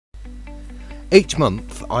Each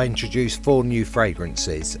month I introduce 4 new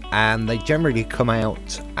fragrances, and they generally come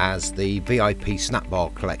out as the VIP Snap Bar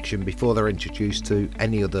collection before they're introduced to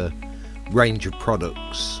any other range of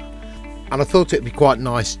products. And I thought it'd be quite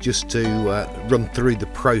nice just to run through the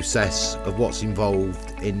process of what's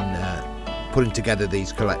involved in putting together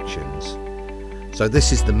these collections. So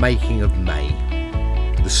this is the making of May,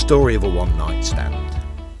 the story of a one night stand.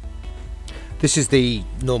 This is the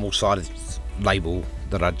normal size label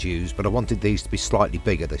that I'd use, but I wanted these to be slightly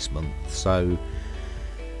bigger this month, so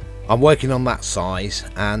I'm working on that size.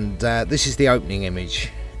 And this is the opening image.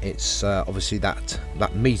 It's obviously that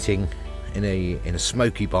meeting in a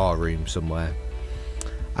smoky bar room somewhere.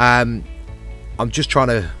 I'm just trying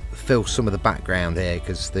to fill some of the background here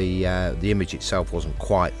because the image itself wasn't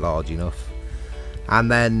quite large enough.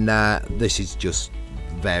 And then this is just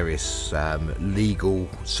various legal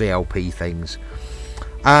CLP things.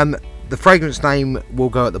 The fragrance name will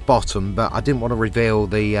go at the bottom, but I didn't want to reveal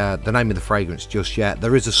the name of the fragrance just yet.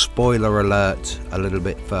 There is a spoiler alert a little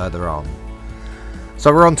bit further on.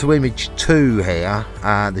 So we're on to image 2 here.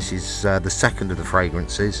 This is the second of the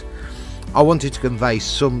fragrances. I wanted to convey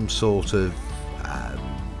some sort of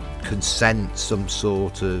consent, some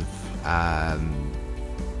sort of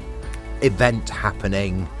event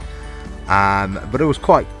happening, but I was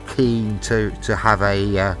quite keen to have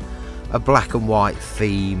a black and white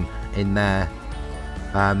theme in there.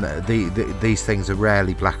 These things are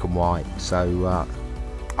rarely black and white, so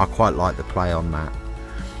I quite like the play on that.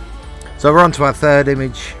 So we're on to our third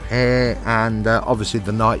image here, and obviously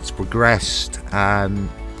the night's progressed.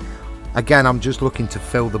 Again, I'm just looking to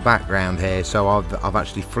fill the background here, so I've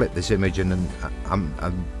actually flipped this image, and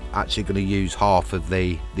I'm actually going to use half of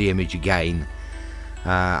the image again.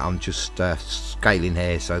 I'm just scaling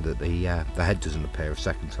here so that the head doesn't appear a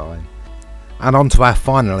second time. And on to our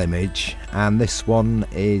final image, and this one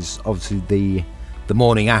is obviously the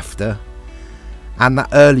morning after, and that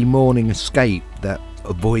early morning escape, that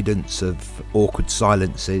avoidance of awkward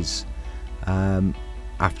silences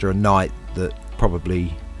after a night that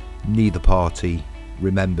probably neither party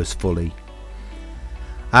remembers fully.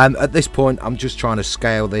 At this point I'm just trying to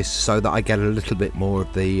scale this so that I get a little bit more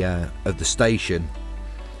of the station.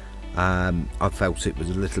 I felt it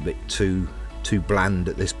was a little bit too bland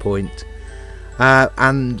at this point.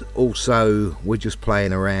 And also we're just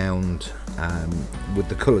playing around with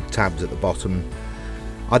the coloured tabs at the bottom.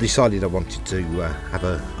 I decided I wanted to have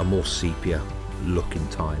a more sepia look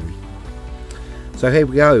entirely. So here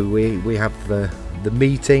we go, we have the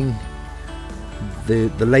meeting, the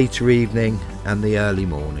later evening and the early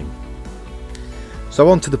morning. So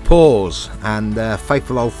on to the pours, and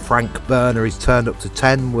faithful old Frank Burner is turned up to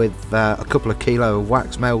 10 with a couple of kilo of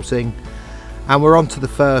wax melting, and we're on to the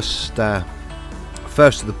first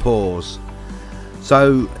of the pours.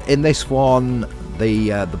 So in this one,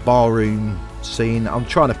 the barroom scene, I'm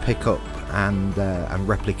trying to pick up and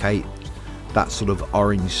replicate that sort of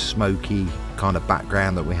orange smoky kind of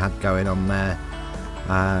background that we had going on there.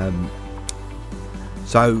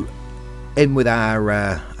 So in with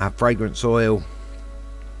our fragrance oil,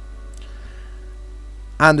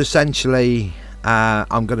 and essentially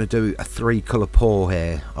I'm going to do a 3 colour pour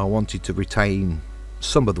here. I wanted to retain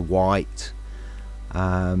some of the white,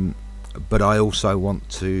 but I also want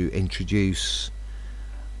to introduce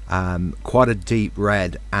quite a deep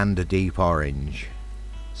red and a deep orange.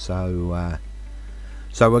 So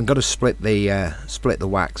I'm going to split the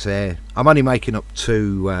wax here. I'm only making up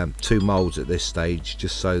two molds at this stage,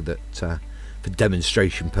 just so that for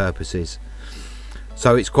demonstration purposes.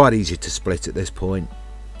 So it's quite easy to split at this point.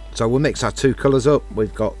 So we'll mix our 2 colours up.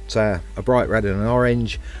 We've got a bright red and an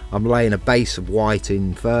orange. I'm laying a base of white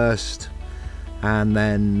in first, and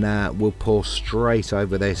then we'll pour straight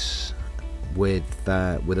over this with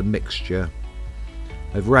a mixture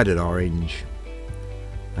of red and orange,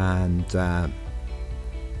 and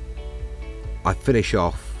I finish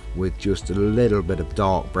off with just a little bit of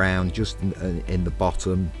dark brown just in the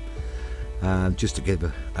bottom, just to give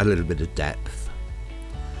a little bit of depth.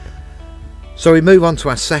 So we move on to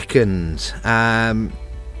our second.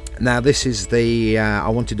 Now this is I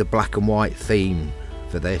wanted a black and white theme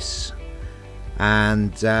for this,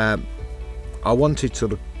 and I wanted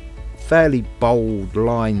sort of fairly bold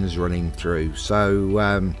lines running through. So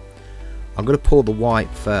I'm going to pour the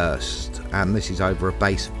white first, and this is over a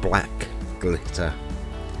base of black glitter.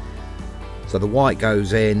 So the white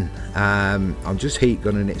goes in. I'm just heat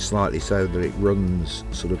gunning it slightly so that it runs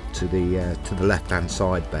sort of to the left hand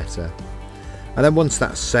side better. And then once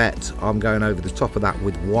that's set, I'm going over the top of that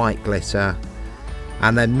with white glitter,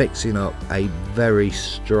 and then mixing up a very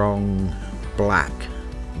strong black.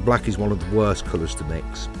 Black is one of the worst colours to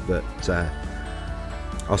mix, but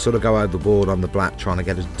I'll sort of go overboard on the black, trying to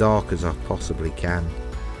get as dark as I possibly can,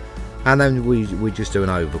 and then we just do an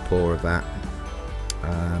overpour of that,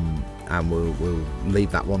 and we'll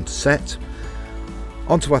leave that one to set.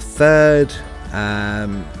 Onto our third.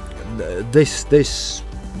 This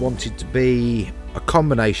wanted to be a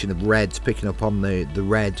combination of reds, picking up on the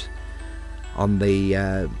red on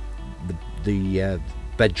the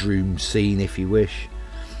bedroom scene, if you wish.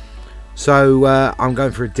 So I'm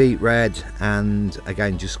going for a deep red, and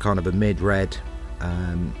again just kind of a mid red,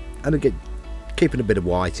 and again keeping a bit of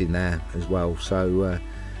white in there as well. So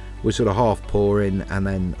we're sort of half pouring and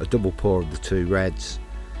then a double pour of the two reds,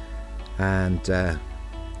 and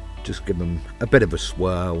just give them a bit of a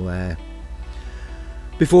swirl there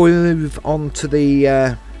before we move on to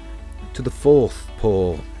the fourth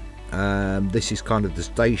pour. This is kind of the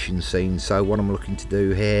station scene, so what I'm looking to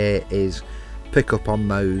do here is pick up on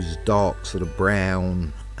those dark sort of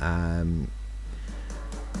brown and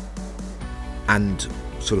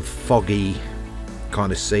sort of foggy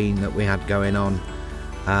kind of scene that we had going on,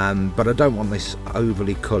 but I don't want this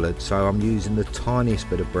overly coloured, so I'm using the tiniest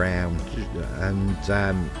bit of brown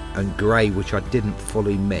and grey, which I didn't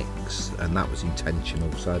fully mix, and that was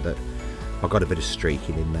intentional, so that I got a bit of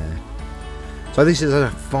streaking in there. So this is a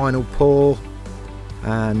final pour,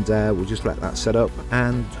 and we'll just let that set up,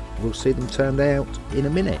 and we'll see them turned out in a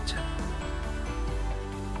minute.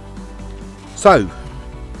 So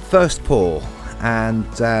first pour, and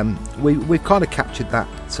we've kind of captured that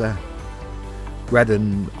red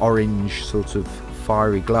and orange sort of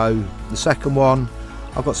fiery glow. The second one,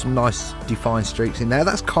 I've got some nice defined streaks in there.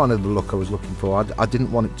 That's kind of the look I was looking for. I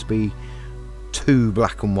didn't want it to be too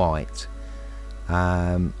black and white.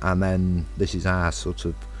 And then this is our sort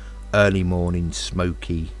of early morning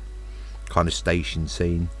smoky kind of station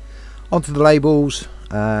scene. Onto the labels.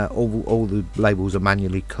 All the labels are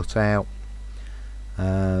manually cut out.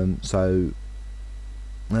 So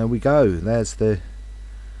there we go. There's the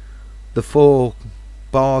 4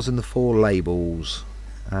 bars and the 4 labels.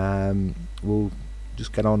 We'll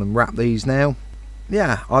just get on and wrap these now.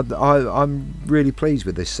 Yeah, I'm really pleased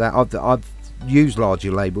with this set. I've used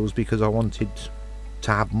larger labels because I wanted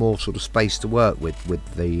to have more sort of space to work with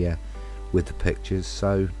the pictures.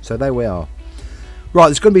 So there we are. Right,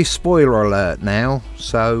 there's going to be a spoiler alert now.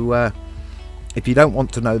 So if you don't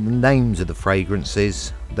want to know the names of the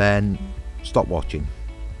fragrances, then stop watching.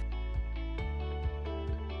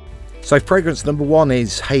 So fragrance number 1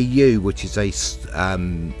 is Hey You, which is a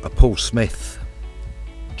Paul Smith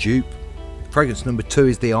dupe. Fragrance number 2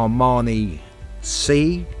 is the Armani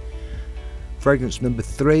C. Fragrance number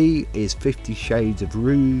 3 is 50 Shades of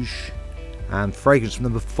Rouge, and fragrance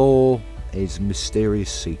number 4 is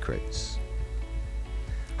Mysterious Secrets.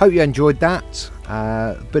 Hope you enjoyed that.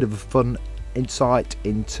 A bit of a fun insight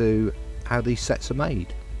into how these sets are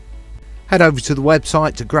made. Head over to the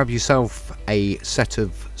website to grab yourself a set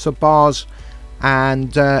of sub bars,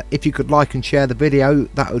 and if you could like and share the video,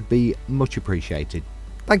 that would be much appreciated.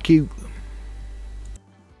 Thank you.